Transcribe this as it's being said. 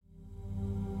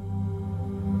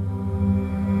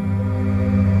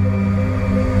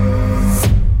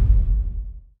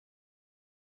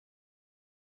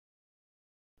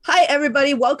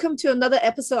everybody. Welcome to another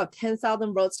episode of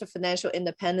 10,000 Roads to Financial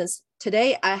Independence.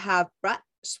 Today, I have Brett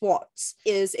Schwartz,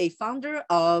 is a founder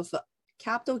of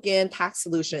Capital Gain Tax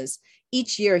Solutions.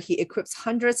 Each year, he equips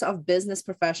hundreds of business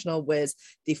professionals with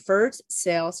deferred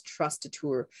sales trust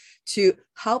tour to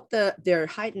help their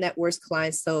high net worth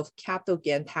clients solve capital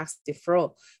gain tax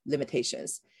deferral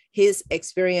limitations. His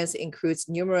experience includes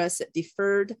numerous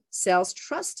deferred sales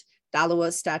trust,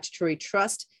 Delaware statutory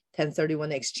trust,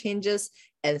 1031 exchanges,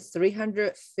 and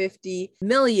 350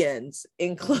 millions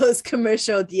in closed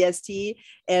commercial DST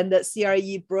and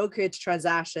CRE brokerage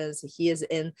transactions. He is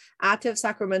an active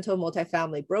Sacramento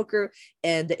multifamily broker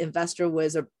and investor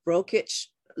with a brokerage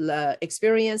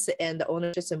experience and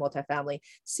ownership in multifamily,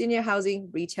 senior housing,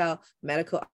 retail,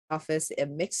 medical office,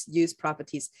 and mixed-use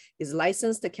properties. Is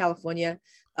licensed to California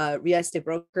real estate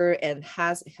broker and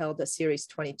has held a Series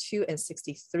 22 and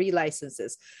 63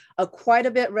 licenses. Quite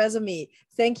a bit resume.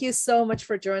 Thank you so much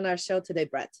for joining our show today,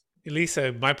 Brett.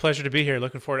 Lisa, my pleasure to be here.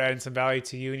 Looking forward to adding some value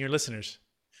to you and your listeners.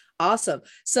 Awesome.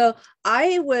 So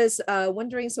I was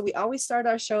wondering, so we always start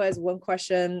our show as one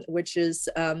question, which is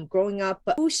growing up,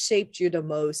 who shaped you the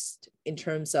most in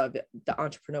terms of the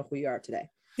entrepreneur who you are today?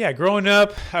 Yeah, growing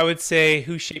up, I would say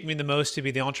who shaped me the most to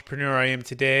be the entrepreneur I am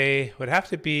today would have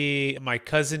to be my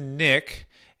cousin Nick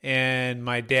and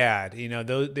my dad. You know,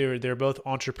 they're both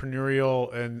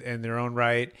entrepreneurial in their own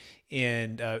right,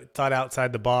 and thought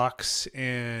outside the box,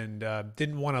 and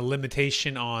didn't want a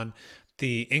limitation on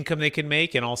the income they could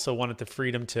make, and also wanted the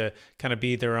freedom to kind of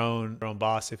be their own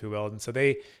boss, if you will. And so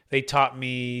they taught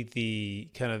me the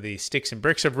kind of the sticks and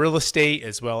bricks of real estate,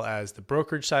 as well as the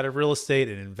brokerage side of real estate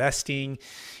and investing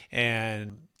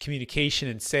and communication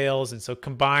and sales. And so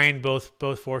combined, both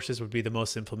forces would be the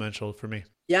most influential for me.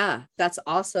 Yeah, that's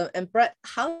awesome. And Brett,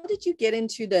 how did you get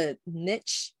into the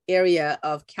niche area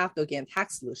of capital gain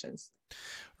tax solutions?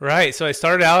 Right. So I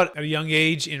started out at a young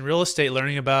age in real estate,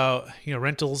 learning about,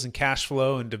 rentals and cash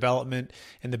flow and development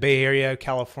in the Bay Area,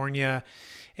 California,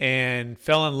 and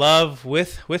fell in love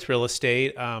with real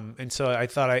estate. And so I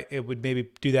thought it would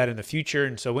maybe do that in the future.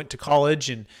 And so I went to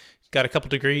college and got a couple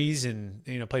degrees and,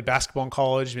 played basketball in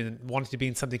college and wanted to be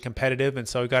in something competitive. And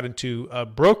so I got into a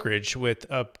brokerage with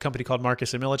a company called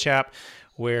Marcus & Millichap,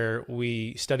 where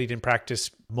we studied and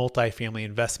practiced multifamily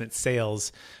investment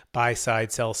sales, buy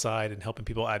side, sell side, and helping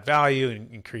people add value and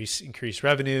increase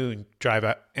revenue and drive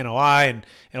out NOI and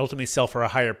ultimately sell for a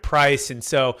higher price. And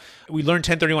so we learned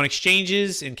 1031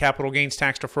 exchanges and capital gains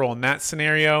tax deferral in that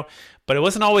scenario. But it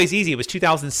wasn't always easy. It was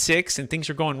 2006 and things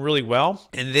were going really well.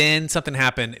 And then something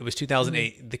happened. It was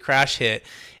 2008. The crash hit.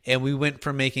 And we went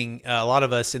from making, a lot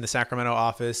of us in the Sacramento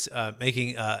office,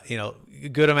 making, a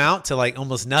good amount to like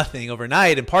almost nothing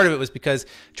overnight. And part of it was because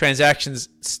transactions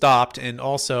stopped. And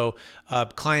also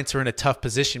clients were in a tough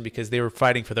position because they were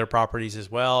fighting for their properties as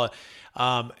well.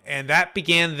 And that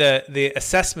began the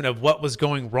assessment of what was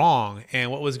going wrong.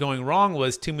 And what was going wrong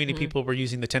was too many people were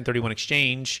using the 1031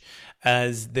 exchange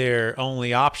as their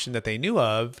only option that they knew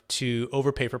of to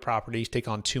overpay for properties, take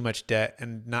on too much debt,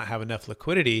 and not have enough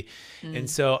liquidity. And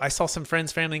so I saw some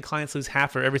friends, family, and clients lose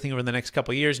half or everything over the next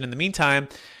couple of years. And in the meantime,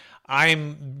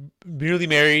 I'm newly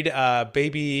married,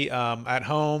 baby at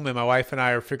home, and my wife and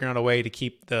I are figuring out a way to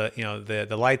keep the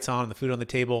lights on, the food on the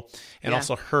table, and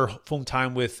also her full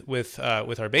time with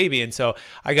our baby. And so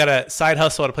I got a side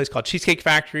hustle at a place called Cheesecake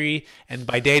Factory, and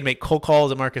by day I'd make cold calls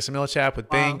at Marcus & Millichap with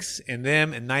banks and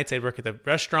them, and nights I'd work at the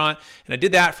restaurant, and I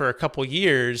did that for a couple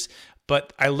years.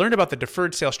 But I learned about the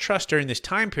deferred sales trust during this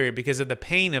time period because of the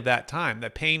pain of that time. The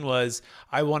pain was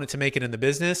I wanted to make it in the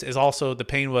business, is also the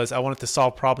pain was I wanted to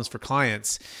solve problems for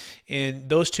clients. And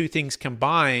those two things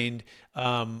combined,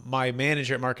 my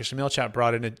manager at Marcus & Millichap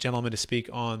brought in a gentleman to speak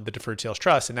on the deferred sales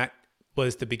trust. And that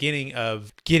was the beginning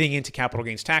of getting into capital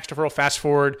gains tax deferral. Fast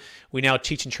forward, we now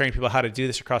teach and train people how to do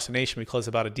this across the nation. We close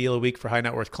about a deal a week for high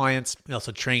net worth clients. We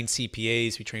also train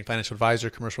CPAs. We train financial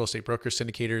advisors, commercial real estate brokers,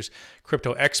 syndicators,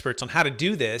 crypto experts on how to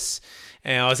do this.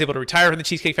 And I was able to retire from the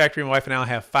Cheesecake Factory. My wife and I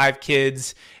have 5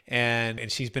 kids, and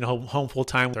she's been home full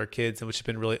time with our kids, and which has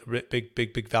been really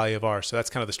big value of ours. So that's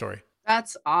kind of the story.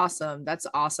 That's awesome. That's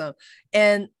awesome.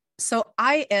 And so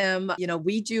I am,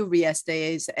 we do real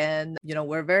estates and,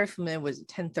 we're very familiar with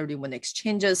 1031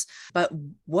 exchanges, but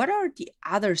what are the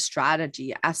other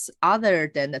strategy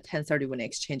other than the 1031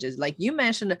 exchanges? Like you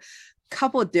mentioned, a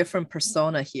couple of different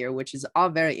persona here, which is all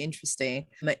very interesting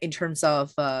in terms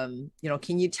of,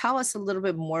 can you tell us a little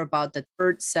bit more about the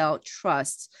deferred sale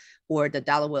trusts or the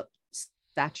Delaware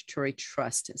statutory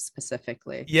trust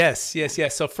specifically? Yes.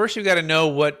 So first you got to know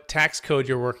what tax code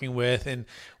you're working with. And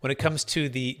when it comes to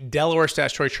the Delaware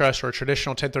statutory trust or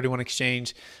traditional 1031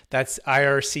 exchange, that's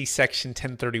IRC section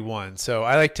 1031. So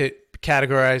I like to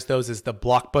categorize those as the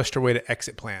blockbuster way to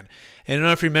exit plan. And I don't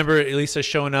know if you remember Elisa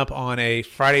showing up on a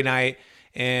Friday night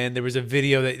and there was a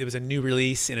video that it was a new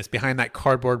release and it's behind that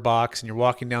cardboard box and you're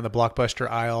walking down the Blockbuster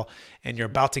aisle and you're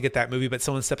about to get that movie, but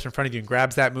someone steps in front of you and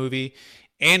grabs that movie.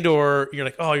 And or you're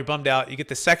like, oh, you're bummed out. You get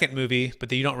the second movie, but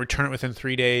then you don't return it within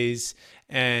 3 days.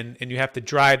 And you have to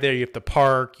drive there. You have to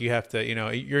park. You have to,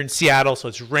 you're in Seattle, so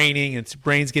it's raining and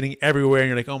rain's getting everywhere. And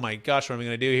you're like, oh my gosh, what am I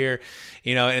going to do here?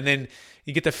 And then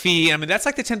you get the fee. I mean, that's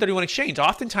like the 1031 exchange.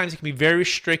 Oftentimes it can be very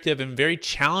restrictive and very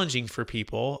challenging for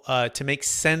people to make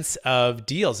sense of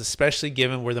deals, especially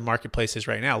given where the marketplace is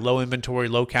right now. Low inventory,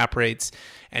 low cap rates,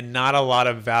 and not a lot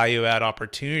of value add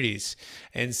opportunities.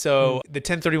 And so the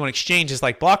 1031 exchange is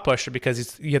like Blockbuster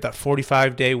because you have that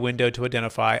 45-day window to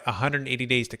identify, 180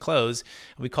 days to close.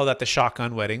 And we call that the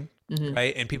shotgun wedding.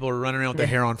 Right. And people are running around with their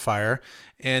hair on fire.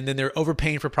 And then they're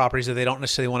overpaying for properties that they don't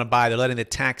necessarily want to buy. They're letting the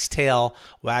tax tail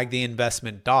wag the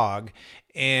investment dog.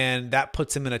 And that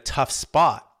puts them in a tough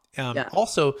spot.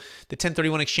 Also, the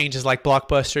 1031 exchange is like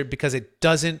Blockbuster because it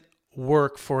doesn't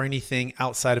work for anything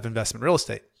outside of investment real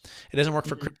estate. It doesn't work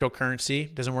for cryptocurrency.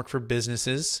 It doesn't work for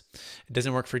businesses. It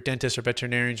doesn't work for dentists or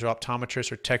veterinarians or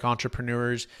optometrists or tech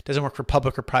entrepreneurs. It doesn't work for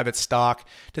public or private stock.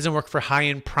 It doesn't work for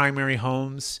high-end primary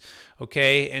homes.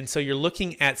 Okay. And so you're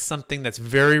looking at something that's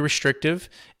very restrictive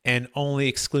and only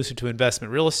exclusive to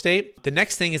investment real estate. The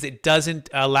next thing is it doesn't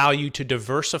allow you to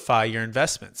diversify your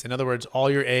investments. In other words,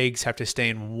 all your eggs have to stay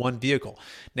in one vehicle.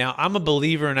 Now, I'm a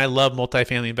believer and I love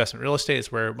multifamily investment real estate.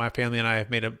 It's where my family and I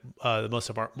have made the most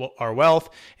of our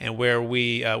wealth and where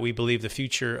we believe the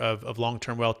future of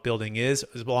long-term wealth building is,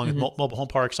 as long as mobile home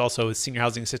parks, also senior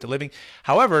housing, assisted living.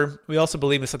 However, we also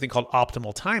believe in something called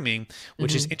optimal timing,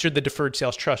 which is enter the deferred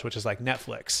sales trust, which is like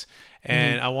Netflix.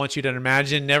 And I want you to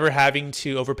imagine never having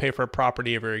to overpay for a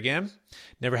property ever again,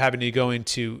 never having to go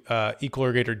into equal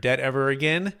or greater debt ever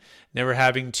again, never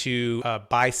having to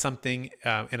buy something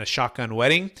in a shotgun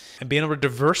wedding, and being able to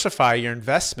diversify your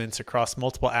investments across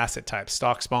multiple asset types: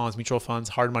 stocks, bonds, mutual funds,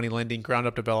 hard money lending, ground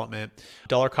up development,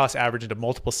 dollar cost average into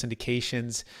multiple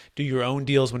syndications, do your own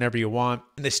deals whenever you want.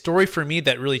 And the story for me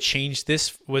that really changed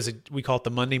this was, we call it the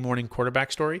Monday morning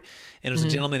quarterback story. And it was a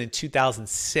gentleman in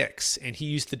 2006, and he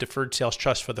used the deferred sales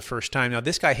trust for the first time. Now,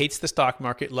 this guy hates the stock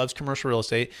market, loves commercial real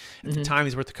estate. At the time,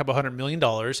 he's worth a couple $100 million,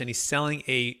 and he's selling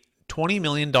a $20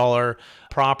 million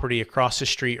property across the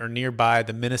street or nearby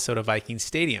the Minnesota Vikings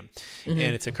stadium. And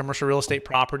it's a commercial real estate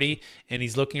property. And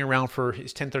he's looking around for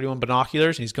his 1031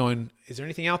 binoculars and he's going, is there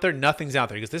anything out there? Nothing's out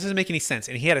there. He goes, this doesn't make any sense.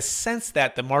 And he had a sense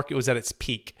that the market was at its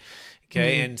peak.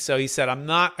 Okay. And so he said, I'm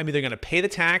either going to pay the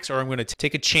tax or I'm going to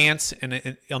take a chance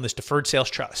on this deferred sales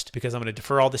trust because I'm going to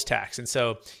defer all this tax. And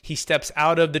so he steps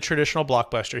out of the traditional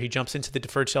Blockbuster. He jumps into the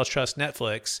deferred sales trust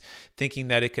Netflix thinking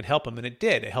that it could help him. And it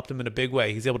did. It helped him in a big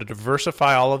way. He's able to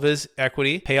diversify all of his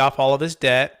equity, pay off all of his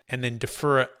debt, and then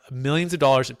defer millions of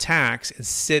dollars of tax and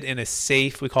sit in a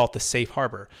safe, we call it the safe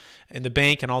harbor, in the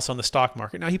bank and also in the stock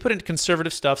market. Now, he put in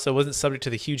conservative stuff, so it wasn't subject to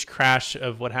the huge crash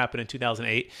of what happened in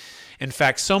 2008. In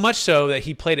fact, so much so that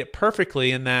he played it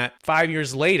perfectly in that 5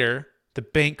 years later, the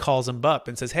bank calls him up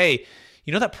and says, hey,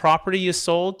 you know that property you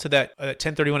sold to that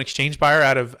 1031 exchange buyer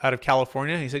out of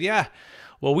California? And he said, yeah.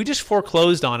 Well, we just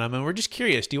foreclosed on him and we're just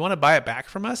curious. Do you want to buy it back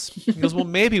from us? He goes, well,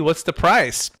 maybe. What's the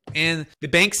price? And the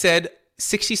bank said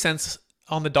 60 cents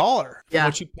on the dollar for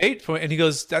what you paid for it. And he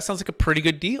goes, that sounds like a pretty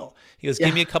good deal. He goes,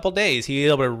 give me a couple days. He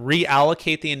was able to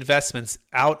reallocate the investments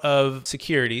out of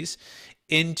securities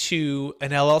into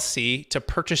an LLC to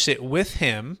purchase it with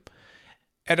him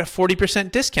at a 40%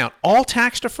 discount, all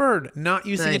tax deferred, not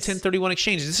using a 1031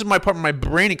 exchange. This is my part where my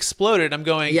brain exploded. I'm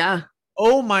going,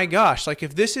 oh my gosh, like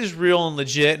if this is real and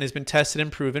legit and has been tested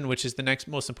and proven, which is the next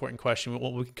most important question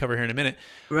we can cover here in a minute,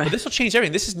 but this will change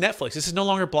everything. This is Netflix. This is no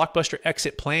longer Blockbuster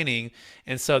exit planning.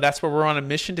 And so that's where we're on a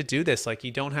mission to do this. Like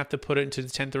you don't have to put it into the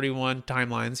 1031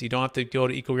 timelines. You don't have to go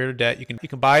to equal greater debt. You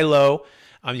can buy low.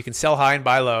 You can sell high and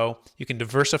buy low. You can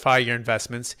diversify your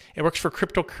investments. It works for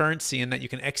cryptocurrency in that you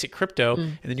can exit crypto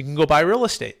and then you can go buy real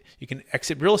estate. You can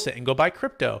exit real estate and go buy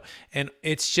crypto. And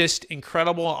it's just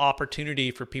incredible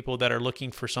opportunity for people that are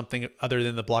looking for something other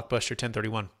than the Blockbuster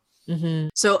 1031.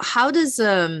 So how does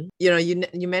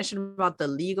you mentioned about the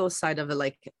legal side of it,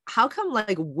 like how come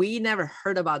like we never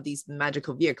heard about these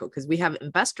magical vehicles? Because we have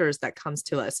investors that comes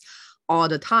to us all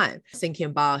the time thinking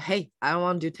about, hey, I don't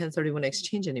want to do 1031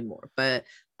 exchange anymore, but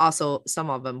also some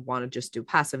of them want to just do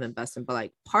passive investing. But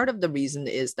like part of the reason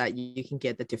is that you can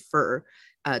get the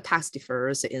tax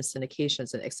deferrals in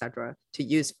syndications and etc. to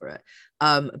use for it.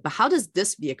 But how does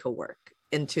this vehicle work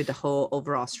into the whole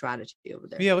overall strategy over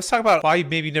there? Yeah, let's talk about why you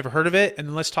maybe never heard of it. And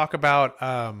then let's talk about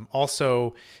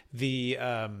also the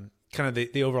kind of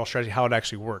the overall strategy, how it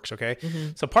actually works. Okay.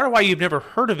 So part of why you've never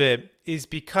heard of it is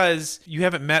because you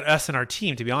haven't met us and our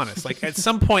team, to be honest. Like at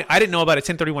some point, I didn't know about a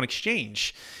 1031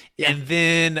 exchange. Yeah. And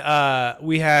then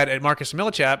we had at Marcus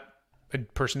Millichap, a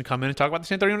person come in and talk about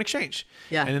the 1031 exchange.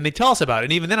 Yeah. And then they tell us about it.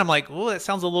 And even then I'm like, well, that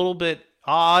sounds a little bit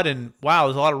odd. And wow,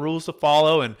 there's a lot of rules to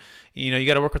follow. And, you know, you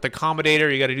got to work with the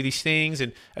accommodator. You got to do these things.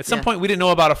 And at some point we didn't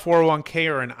know about a 401k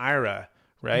or an IRA.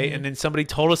 Right. And then somebody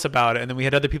told us about it and then we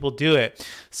had other people do it.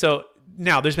 So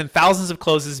now there's been thousands of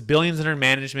closes, billions under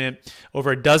management,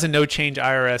 over a dozen no change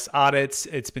IRS audits.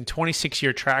 It's been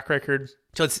 26-year track record.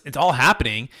 So it's all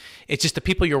happening. It's just the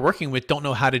people you're working with don't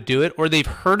know how to do it, or they've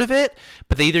heard of it,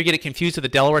 but they either get it confused with the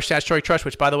Delaware Statutory Trust,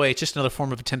 which, by the way, it's just another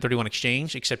form of a 1031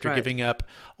 exchange, except you're giving up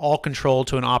all control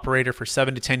to an operator for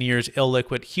 7 to 10 years,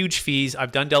 illiquid, huge fees.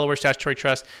 I've done Delaware Statutory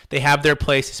Trust. They have their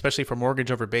place, especially for mortgage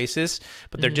over basis,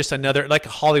 but they're just another, like a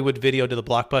Hollywood video to the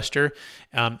Blockbuster,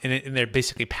 and they're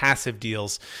basically passive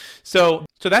deals. So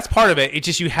that's part of it. It's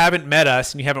just you haven't met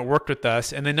us and you haven't worked with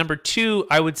us. And then number two,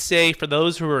 I would say for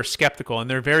those who are skeptical, and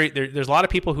there's a lot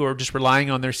of people who are just relying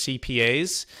on their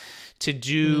CPAs to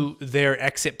do their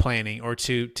exit planning or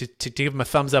to give them a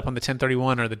thumbs up on the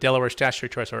 1031 or the Delaware Statutory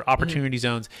Trust or opportunity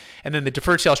zones. And then the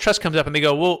deferred sales trust comes up and they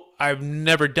go, well, I've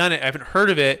never done it. I haven't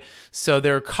heard of it. So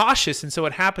they're cautious. And so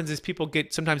what happens is people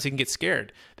sometimes they can get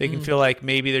scared. They can feel like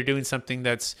maybe they're doing something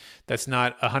that's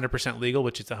not 100% legal,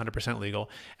 which is 100% legal.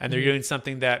 And they're doing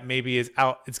something that maybe it's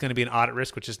going to be an audit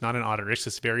risk, which is not an audit risk.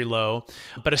 It's very low.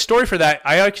 But a story for that,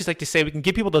 I always like to say we can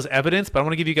give people those evidence, but I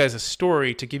want to give you guys a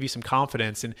story to give you some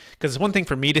confidence. And because it's one thing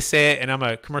for me to say it, and I'm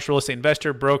a commercial real estate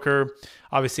investor, broker.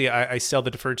 Obviously, I sell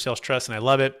the deferred sales trust and I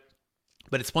love it.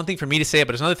 But it's one thing for me to say it,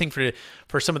 but it's another thing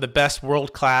for some of the best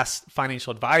world-class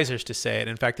financial advisors to say it.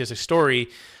 In fact, there's a story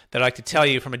that I like to tell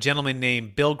you from a gentleman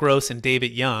named Bill Gross and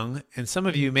David Young. And some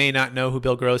of you may not know who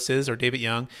Bill Gross is or David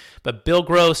Young, but Bill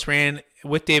Gross ran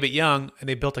with David Young and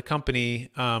they built a company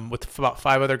with about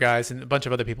 5 other guys and a bunch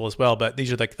of other people as well. But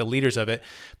these are like the leaders of it.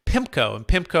 PIMCO. And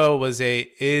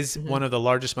PIMCO is one of the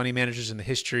largest money managers in the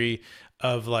history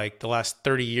of like the last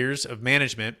 30 years of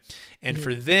management. And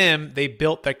for them, they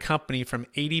built that company from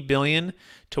 $80 billion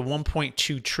to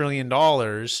 $1.2 trillion.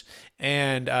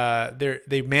 And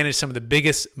they manage some of the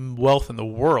biggest wealth in the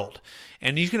world.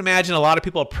 And you can imagine a lot of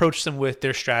people approach them with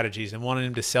their strategies and wanting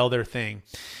them to sell their thing.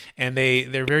 And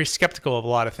they're very skeptical of a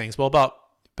lot of things. Well,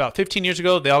 about 15 years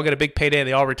ago, they all get a big payday.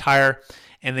 They all retire.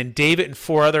 And then David and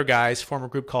 4 other guys form a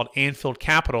group called Anfield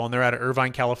Capital, and they're out of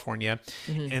Irvine, California.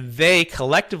 And they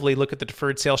collectively look at the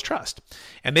deferred sales trust.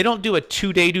 And they don't do a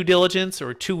 2-day due diligence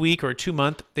or a 2-week or a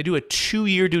 2-month. They do a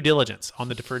 2-year due diligence on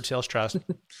the deferred sales trust.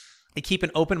 They keep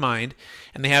an open mind,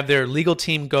 and they have their legal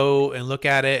team go and look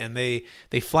at it, and they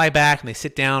fly back and they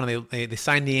sit down and they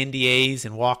sign the NDAs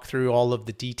and walk through all of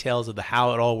the details of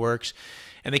how it all works.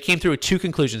 And they came through with 2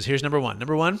 conclusions. Here's number one.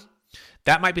 Number one,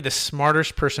 that might be the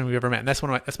smartest person we've ever met. And that's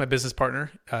my business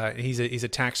partner. He's a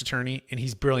tax attorney and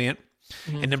he's brilliant.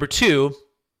 And number 2,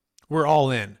 we're all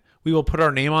in. We will put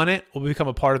our name on it. We'll become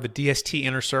a part of the DST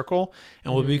Inner Circle,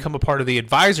 and we'll become a part of the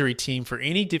advisory team for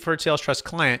any deferred sales trust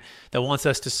client that wants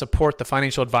us to support the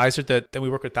financial advisor that we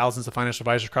work with thousands of financial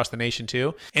advisors across the nation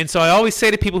too. And so I always say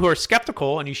to people who are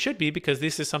skeptical, and you should be because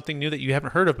this is something new that you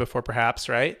haven't heard of before perhaps,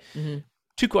 right?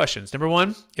 2 questions. Number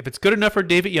 1, if it's good enough for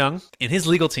David Young and his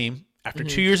legal team, after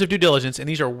 2 years of due diligence, and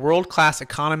these are world-class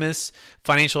economists,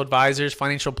 financial advisors,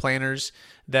 financial planners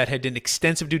that had done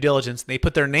extensive due diligence, they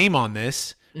put their name on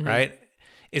this, right?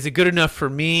 Is it good enough for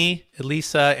me,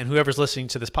 Elisa, and whoever's listening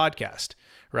to this podcast,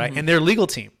 right? And their legal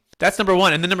team. That's number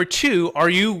 1. And then number 2, are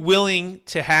you willing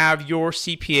to have your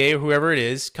CPA or whoever it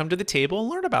is come to the table and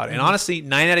learn about it? And honestly,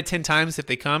 9 out of 10 times if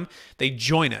they come, they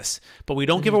join us. But we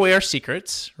don't give away our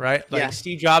secrets, right? Like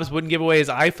Steve Jobs wouldn't give away his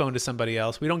iPhone to somebody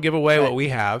else. We don't give away what we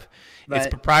have. It's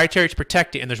proprietary, it's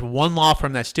protected, and there's one law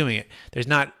firm that's doing it. There's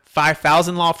not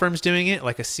 5,000 law firms doing it,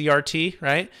 like a CRT,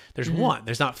 right? There's one.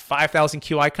 There's not 5,000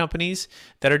 QI companies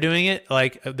that are doing it.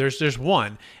 Like there's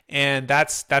one, and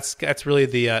that's really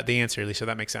the answer, Lisa.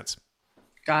 That makes sense.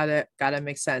 Got it.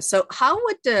 Makes sense. So how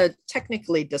would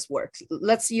technically this work?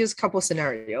 Let's use a couple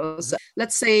scenarios.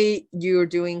 Let's say you're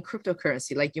doing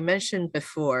cryptocurrency, like you mentioned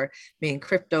before. I mean,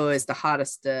 crypto is the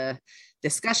hottest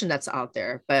discussion that's out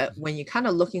there. But when you're kind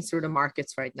of looking through the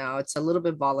markets right now, it's a little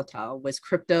bit volatile with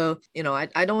crypto. You know,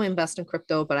 I don't invest in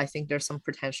crypto, but I think there's some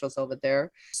potentials over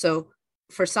there. So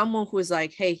for someone who is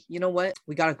like, hey, you know what?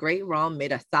 We got a great run,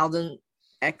 made 1,000x,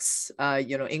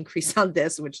 increase on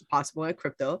this, which is possible in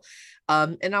crypto.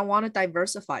 And I want to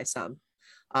diversify some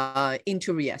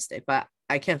into real estate, but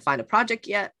I can't find a project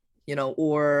yet,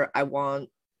 or I want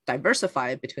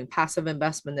diversify between passive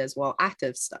investment as well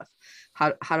active stuff?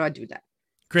 How do I do that?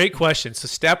 Great question. So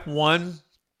step one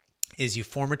is you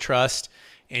form a trust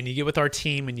and you get with our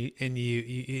team, and you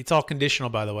it's all conditional,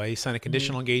 by the way. You sign a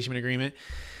conditional engagement agreement,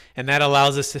 and that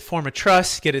allows us to form a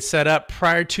trust, get it set up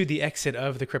prior to the exit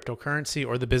of the cryptocurrency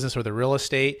or the business or the real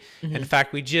estate. In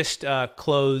fact, we just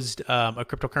closed a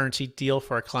cryptocurrency deal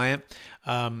for a client.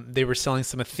 They were selling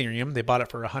some Ethereum. They bought it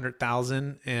for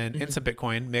 100,000 and some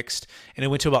Bitcoin mixed, and it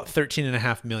went to about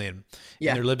 13.5 million.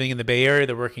 Yeah. And they're living in the Bay Area.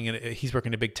 He's working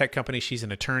in a big tech company. She's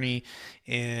an attorney,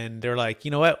 and they're like,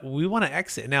 you know what? We want to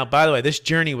exit. Now, by the way, this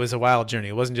journey was a wild journey.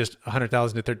 It wasn't just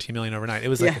 100,000 to 13 million overnight. It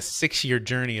was like a 6-year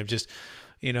journey of just,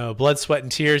 blood, sweat,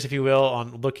 and tears, if you will,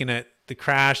 on looking at the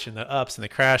crash and the ups and the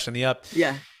crash and the up.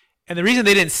 Yeah. And the reason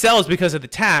they didn't sell is because of the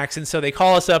tax. And so they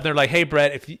call us up and they're like, hey,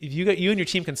 Brett, if you and your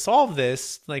team can solve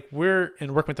this, like we're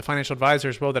working with the financial advisor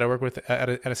as well that I work with at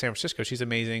a San Francisco. She's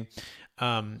amazing.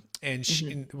 And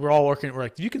we're all working. We're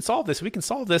like, if you can solve this, we can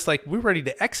solve this. Like we're ready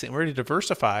to exit. We're ready to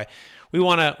diversify. We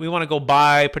want to go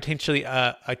buy potentially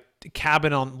a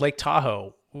cabin on Lake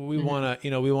Tahoe. We want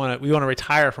to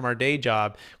retire from our day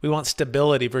job. We want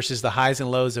stability versus the highs and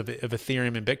lows of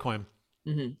Ethereum and Bitcoin.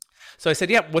 So I said,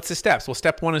 yeah, what's the steps? Well,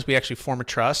 step one is we actually form a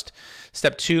trust.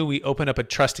 Step two, we open up a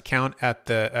trust account at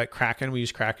Kraken. We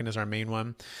use Kraken as our main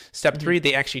one. Step three,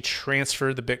 they actually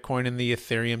transfer the Bitcoin and the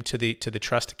Ethereum to the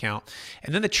trust account.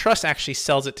 And then the trust actually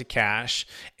sells it to cash.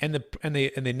 And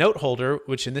the note holder,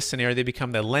 which in this scenario, they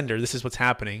become the lender. This is what's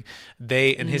happening.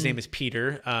 His name is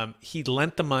Peter. He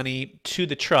lent the money to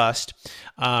the trust.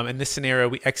 In this scenario,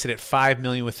 we exited 5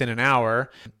 million within an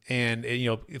hour. And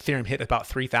Ethereum hit about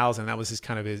 3,000. That was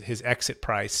his exit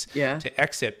price to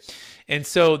exit. And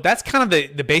so that's kind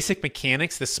of the basic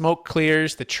mechanics. The smoke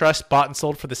clears, the trust bought and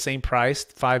sold for the same price,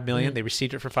 5 million. They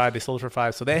received it for 5, they sold it for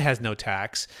 5. So that has no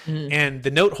tax. And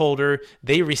the note holder,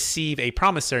 they receive a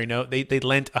promissory note. They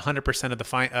lent 100% of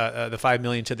the 5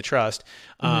 million to the trust.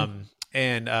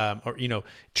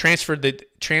 Transfer the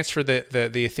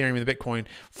Ethereum and the Bitcoin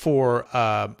for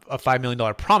a $5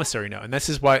 million promissory note. And this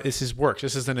is why this works.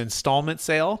 This is an installment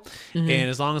sale. And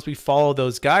as long as we follow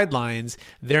those guidelines,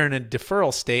 they're in a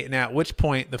deferral state. And at which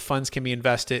point the funds can be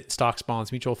invested, stocks,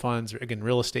 bonds, mutual funds, or again,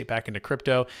 real estate back into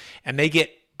crypto. And they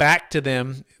get back to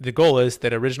them. The goal is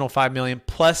that original 5 million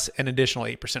plus an additional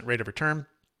 8% rate of return.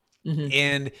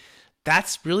 And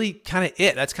that's really kind of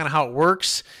it. That's kind of how it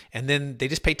works. And then they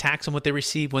just pay tax on what they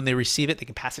receive. When they receive it, they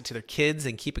can pass it to their kids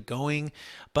and keep it going.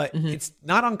 But it's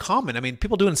not uncommon. I mean,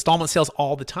 people do installment sales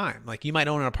all the time. Like you might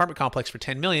own an apartment complex for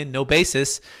 10 million, no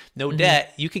basis, no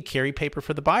debt. You could carry paper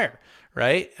for the buyer,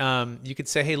 right? You could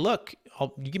say, hey, look,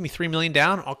 you give me 3 million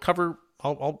down.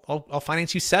 I'll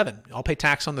finance you 7. I'll pay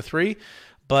tax on the 3.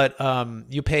 But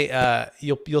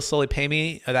you'll slowly pay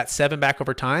me that 7 back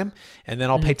over time, and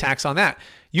then I'll pay tax on that.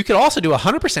 You could also do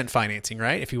 100% financing,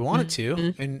 right, if you wanted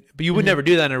to, but you would never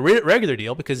do that in a regular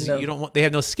deal because they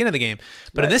have no skin in the game.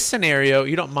 But in this scenario,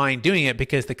 you don't mind doing it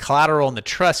because the collateral and the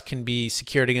trust can be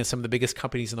secured against some of the biggest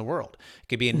companies in the world. It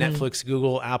could be in Netflix,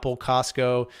 Google, Apple,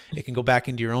 Costco. It can go back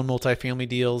into your own multifamily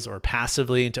deals or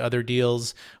passively into other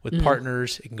deals with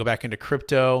partners. It can go back into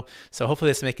crypto. So hopefully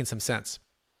that's making some sense.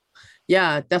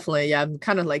 Yeah, definitely. Yeah, I'm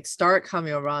kind of like start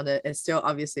coming around it. It's still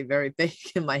obviously very big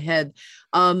in my head.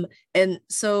 And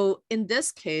so in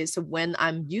this case, when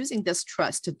I'm using this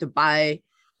trust to buy,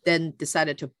 then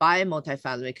decided to buy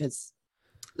multifamily because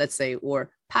let's say,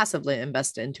 or passively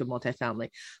invest into multifamily,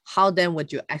 how then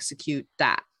would you execute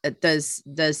that? Does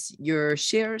your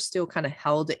share still kind of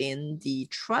held in the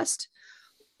trust,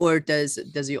 or does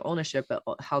your ownership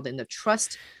held in the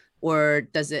trust, or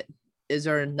is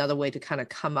there another way to kind of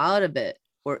come out of it,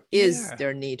 or is there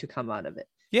a need to come out of it?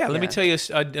 Yeah, let me tell you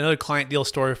another client deal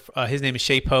story. His name is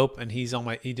Shay Pope, and he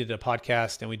did a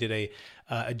podcast, and we did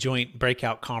a joint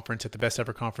breakout conference at the Best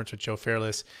Ever Conference with Joe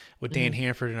Fairless, with Dan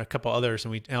Hanford and a couple others,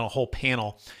 and we had a whole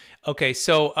panel. Okay,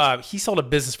 so he sold a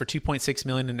business for $2.6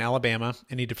 million in Alabama,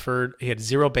 and he had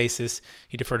zero basis.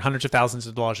 He deferred hundreds of thousands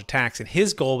of dollars of tax, and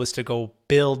his goal was to go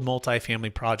build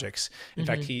multifamily projects. In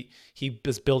fact, he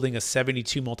was building a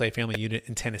 72 multifamily unit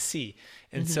in Tennessee,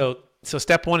 and so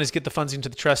step one is get the funds into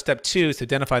the trust. Step two is to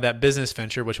identify that business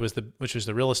venture, which was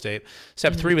the real estate.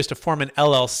 Step three was to form an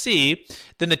LLC.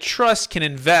 Then the trust can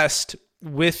invest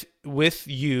with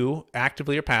you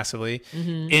actively or passively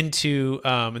into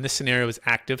in this scenario it was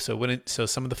active, so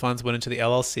some of the funds went into the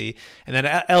LLC, and then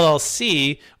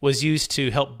LLC was used to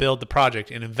help build the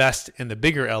project and invest in the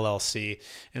bigger LLC.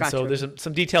 And so there's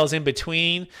some details in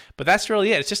between, but that's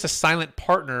really it. It's just a silent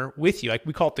partner with you. Like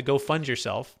we call it the go fund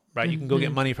yourself, right? You can go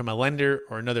get money from a lender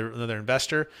or another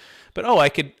investor, but I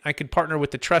could partner with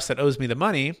the trust that owes me the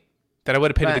money. that I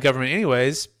would have paid to the Right. government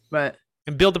anyways Right.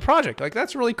 and build the project. Like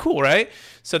that's really cool, right?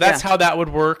 So that's how that would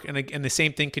work. And the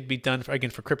same thing could be done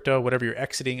for crypto, whatever you're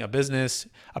exiting, a business,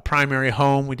 a primary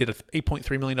home. We did a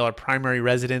 $8.3 million primary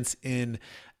residence in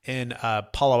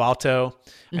Palo Alto.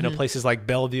 I know places like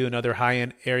Bellevue and other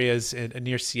high-end areas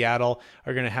near Seattle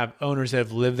are going to have owners that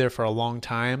have lived there for a long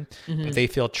time, but they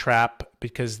feel trapped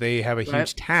because they have a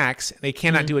huge tax. They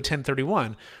cannot do a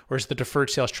 1031, whereas the deferred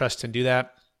sales trust can do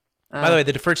that. By the way,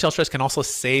 the deferred sales trust can also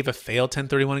save a failed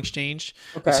 1031 exchange.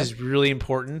 Okay. This is really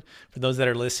important for those that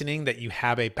are listening, that you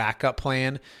have a backup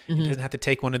plan. It doesn't have to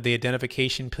take one of the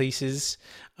identification pieces,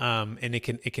 and it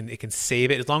can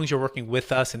save it as long as you're working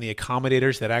with us and the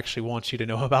accommodators that actually want you to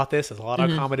know about this. There's a lot of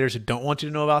accommodators who don't want you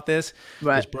to know about this.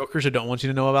 Right. There's brokers who don't want you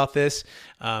to know about this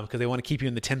because they want to keep you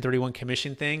in the 1031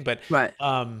 commission thing. But Right.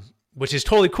 which is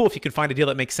totally cool if you can find a deal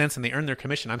that makes sense and they earn their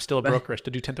commission. I'm still a broker. I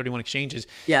still do 1031 exchanges.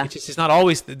 Yeah. It's not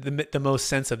always the most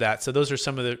sense of that. So those are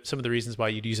some of the reasons why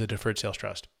you'd use a deferred sales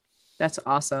trust. That's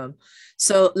awesome.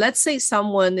 So let's say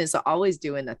someone is always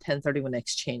doing the 1031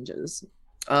 exchanges.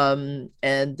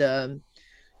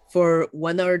 For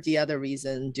one or the other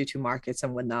reason due to markets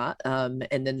and whatnot. And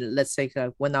then let's say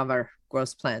one of our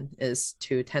growth plan is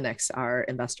to 10x our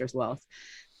investors' wealth.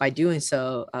 By doing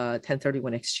so,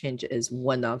 1031 exchange is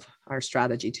one of our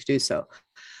strategy to do so.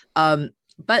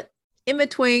 But in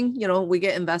between, we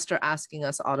get investor asking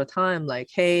us all the time, like,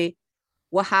 hey,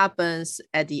 what happens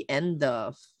at the end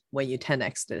of when you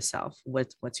 10x this self?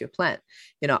 What's your plan?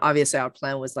 Obviously our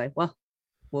plan was like, well,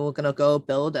 we're going to go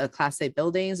build a Class A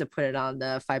buildings and put it on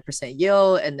the 5%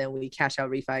 yield, and then we cash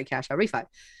out refi.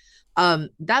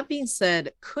 That being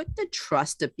said, could the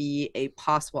trust be a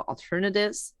possible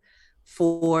alternatives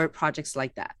for projects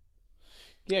like that?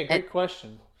 Yeah, great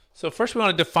question. So first we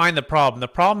want to define the problem. The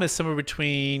problem is somewhere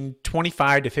between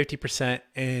 25 to 50%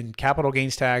 in capital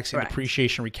gains tax and Correct.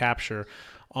 depreciation recapture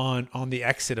on the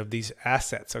exit of these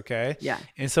assets, okay? Yeah.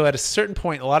 And so at a certain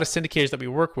point, a lot of syndicators that we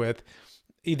work with,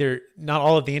 either not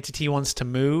all of the entity wants to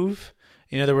move.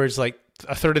 In other words, like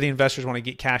a third of the investors want to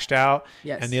get cashed out,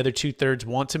 Yes. and the other 2/3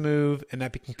 want to move, and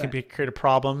that can create a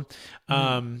problem.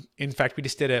 In fact, we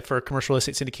just did it for a commercial real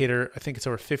estate syndicator. I think it's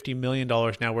over $50 million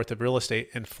now worth of real estate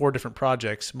in 4 different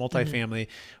projects, multifamily,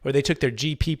 where they took their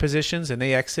GP positions and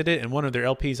they exited, and one of their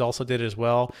LPs also did it as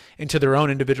well, into their own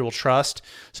individual trust.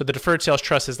 So the deferred sales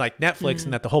trust is like Netflix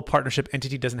in that the whole partnership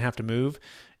entity doesn't have to move.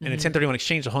 In a 1031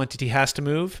 exchange, the whole entity has to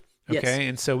move. Okay. Yes.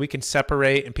 And so we can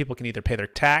separate, and people can either pay their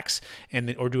tax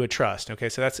or do a trust. Okay.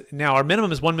 So that's now our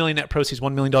minimum is 1 million net proceeds,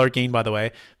 $1 million gain, by the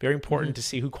way. Very important to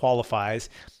see who qualifies.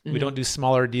 We don't do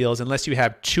smaller deals unless you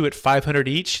have 2 at 500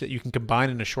 each that you can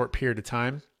combine in a short period of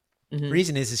time. The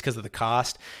reason is because of the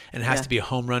cost, and it has to be a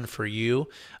home run for you,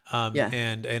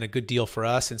 and a good deal for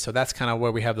us. And so that's kind of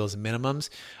where we have those minimums.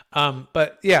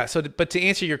 But to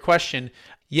answer your question,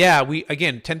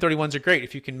 again, 1031s are great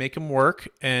if you can make them work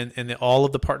and all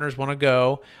of the partners want to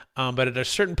go. But at a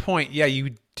certain point,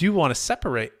 you do want to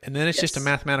separate, and then it's just a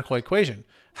mathematical equation.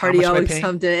 Party always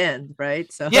come to the end,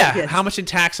 right? So how much in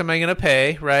tax am I going to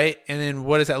pay, right? And then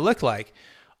what does that look like?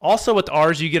 Also with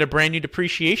ours, you get a brand new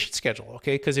depreciation schedule,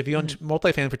 okay? Because if you own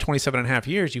multifamily for 27 and a half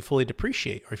years, you fully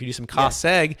depreciate. Or if you do some cost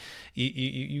seg,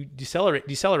 you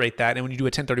decelerate that. And when you do a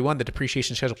 1031, the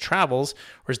depreciation schedule travels,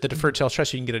 whereas the deferred sales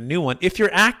trust, you can get a new one. If you're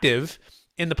active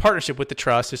in the partnership with the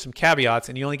trust, there's some caveats,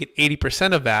 and you only get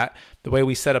 80% of that, the way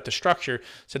we set up the structure.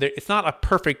 So it's not a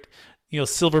perfect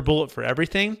silver bullet for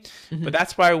everything. But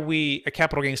that's why we at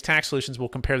Capital Gains Tax Solutions will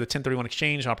compare the 1031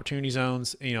 exchange, opportunity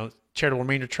zones, charitable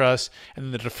remainder trust, and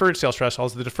then the deferred sales trust.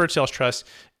 Also, the deferred sales trust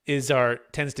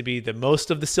tends to be the most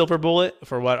of the silver bullet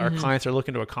for what our clients are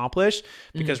looking to accomplish,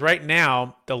 because right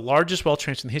now the largest wealth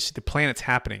transfer in the history of the planet's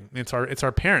happening. It's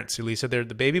our parents, Lisa. They're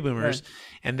the baby boomers,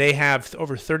 and they have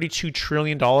over $32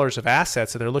 trillion of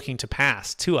assets that they're looking to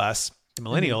pass to us, the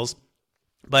millennials.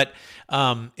 But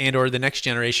or the next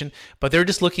generation, but they're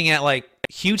just looking at like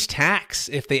huge tax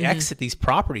if they exit these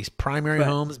properties, primary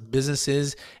homes,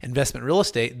 businesses, investment real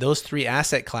estate. Those 3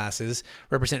 asset classes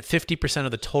represent 50%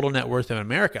 of the total net worth of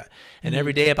America. And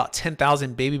every day about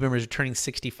 10,000 baby boomers are turning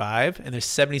 65, and there's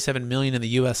 77 million in the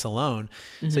US alone.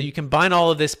 So you combine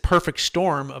all of this perfect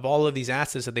storm of all of these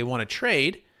assets that they want to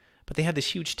trade, but they have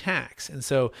this huge tax. And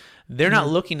so they're not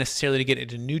looking necessarily to get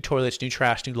into new toilets, new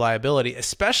trash, new liability,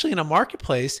 especially in a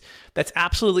marketplace that's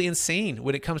absolutely insane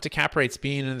when it comes to cap rates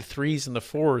being in the 3s and the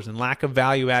 4s and lack of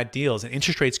value add deals and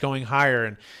interest rates going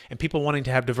higher and people wanting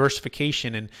to have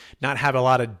diversification and not have a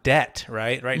lot of debt,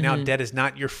 right? Right now, debt is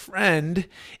not your friend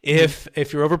if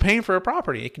you're overpaying for a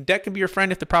property. Debt can be your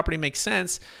friend if the property makes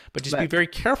sense, but just be very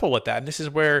careful with that. And this is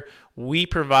where we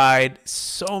provide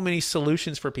so many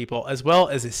solutions for people, as well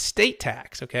as estate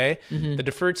tax. Okay. The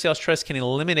deferred sales trust can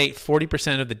eliminate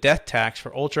 40% of the death tax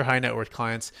for ultra high net worth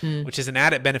clients, which is an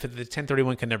added benefit that the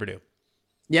 1031 can never do.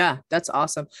 Yeah, that's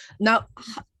awesome. Now,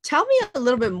 tell me a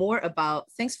little bit more about,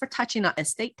 thanks for touching on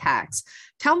estate tax.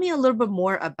 Tell me a little bit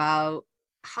more about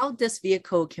how this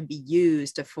vehicle can be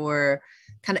used for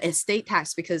kind of estate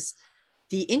tax, because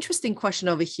the interesting question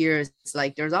over here is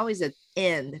like, there's always an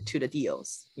end to the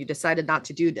deals. You decided not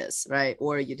to do this, right?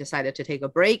 Or you decided to take a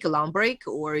break, a long break,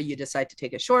 or you decide to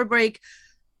take a short break,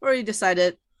 or you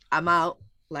decided I'm out.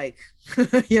 Like,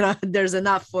 there's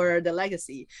enough for the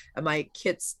legacy and my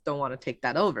kids don't want to take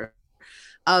that over.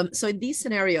 So in these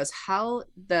scenarios, how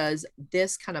does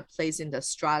this kind of plays in the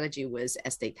strategy with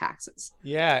estate taxes?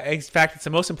 Yeah, in fact, it's the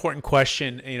most important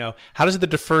question. How does the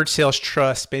deferred sales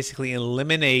trust basically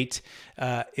eliminate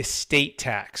estate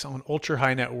tax on ultra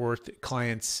high net worth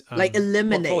clients? Like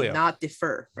eliminate, portfolio? Not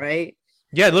defer, right?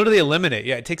 Yeah, literally eliminate.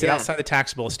 Yeah, it takes it outside the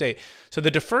taxable estate. So the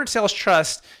deferred sales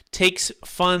trust takes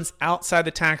funds outside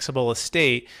the taxable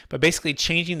estate, but basically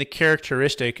changing the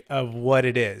characteristic of what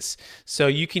it is. So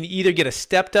you can either get a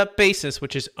stepped up basis,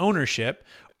 which is ownership,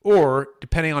 or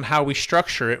depending on how we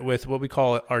structure it with what we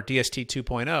call our DST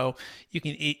 2.0,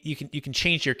 you can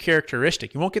change your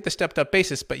characteristic. You won't get the stepped up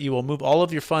basis, but you will move all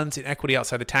of your funds in equity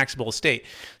outside the taxable estate.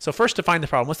 So first, define the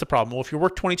problem. What's the problem? Well, if you're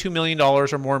worth $22 million or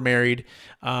more married,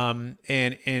 and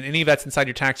any of that's inside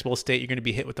your taxable estate, you're going to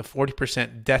be hit with a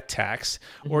 40% death tax,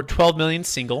 or 12 million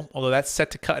single, although that's set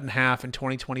to cut in half in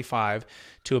 2025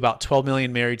 to about 12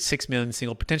 million married, 6 million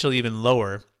single, potentially even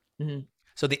lower.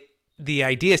 So the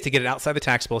idea is to get it outside the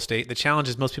taxable estate. The challenge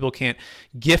is most people can't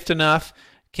gift enough,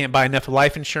 can't buy enough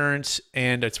life insurance,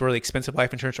 and it's really expensive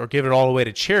life insurance, or give it all away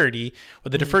to charity.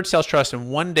 With the deferred sales trust, in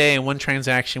one day, in one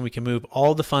transaction, we can move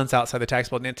all the funds outside the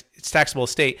taxable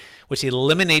estate, which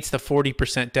eliminates the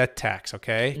 40% death tax,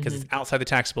 okay? Because it's outside the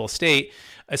taxable estate.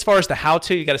 As far as the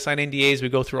how-to, you got to sign NDAs. We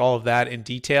go through all of that in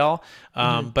detail,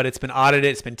 but it's been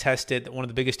audited, it's been tested. One of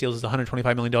the biggest deals is the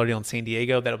 $125 million deal in San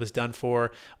Diego that it was done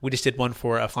for. We just did one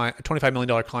for a $25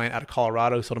 million client out of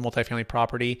Colorado who sold a multifamily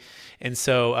property. And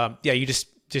so, you just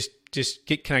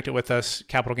get connected with us,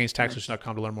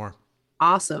 capitalgainstaxsolutions.com, to learn more.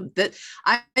 Awesome. That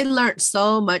I learned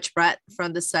so much, Brett,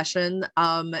 from this session.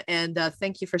 And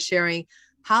thank you for sharing.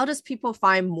 How does people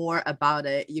find more about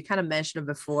it? You kind of mentioned it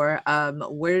before.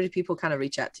 Where do people kind of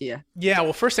reach out to you? Yeah,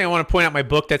 well, first thing I want to point out my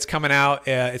book that's coming out.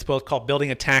 It's called Building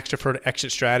a Tax Deferred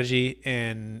Exit Strategy.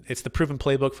 And it's the proven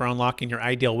playbook for unlocking your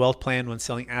ideal wealth plan when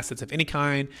selling assets of any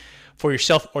kind for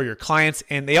yourself or your clients.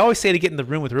 And they always say to get in the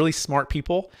room with really smart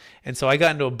people. And so I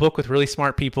got into a book with really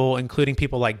smart people, including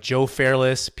people like Joe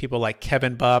Fairless, people like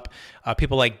Kevin Bupp,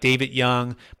 people like David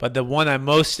Young. But the one I'm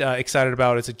most excited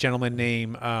about is a gentleman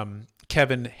named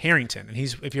Kevin Harrington. And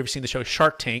if you've ever seen the show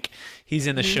Shark Tank, he's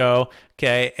in the show.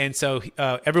 Okay. And so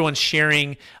everyone's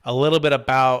sharing a little bit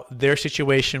about their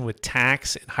situation with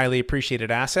tax and highly appreciated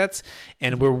assets.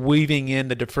 And we're weaving in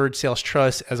the deferred sales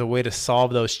trust as a way to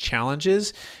solve those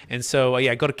challenges. And so,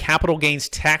 go to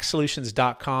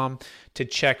capitalgainstaxsolutions.com to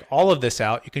check all of this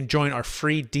out. You can join our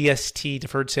free DST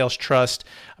Deferred Sales Trust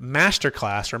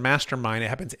Masterclass or Mastermind. It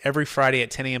happens every Friday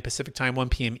at 10 a.m. Pacific Time, 1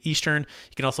 p.m. Eastern.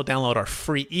 You can also download our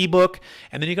free ebook.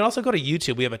 And then you can also go to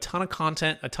YouTube. We have a ton of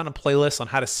content, a ton of playlists on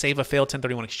how to save a failed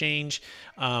 1031 exchange,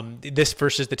 this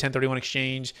versus the 1031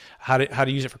 exchange, how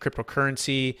to use it for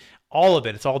cryptocurrency, all of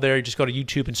it. It's all there. You just go to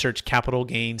YouTube and search Capital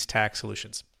Gains Tax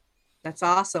Solutions. That's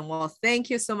awesome. Well, thank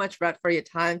you so much, Brett, for your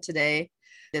time today.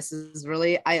 This is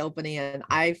really eye-opening, and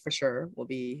I for sure will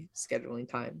be scheduling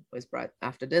time with Brett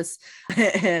after this.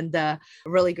 And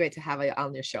really great to have you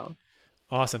on your show.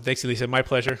 Awesome. Thanks, Elisa. My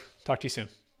pleasure. Talk to you soon.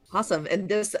 Awesome. And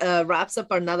this wraps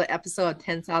up another episode of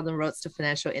 10,000 Roads to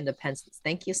Financial Independence.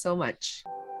 Thank you so much.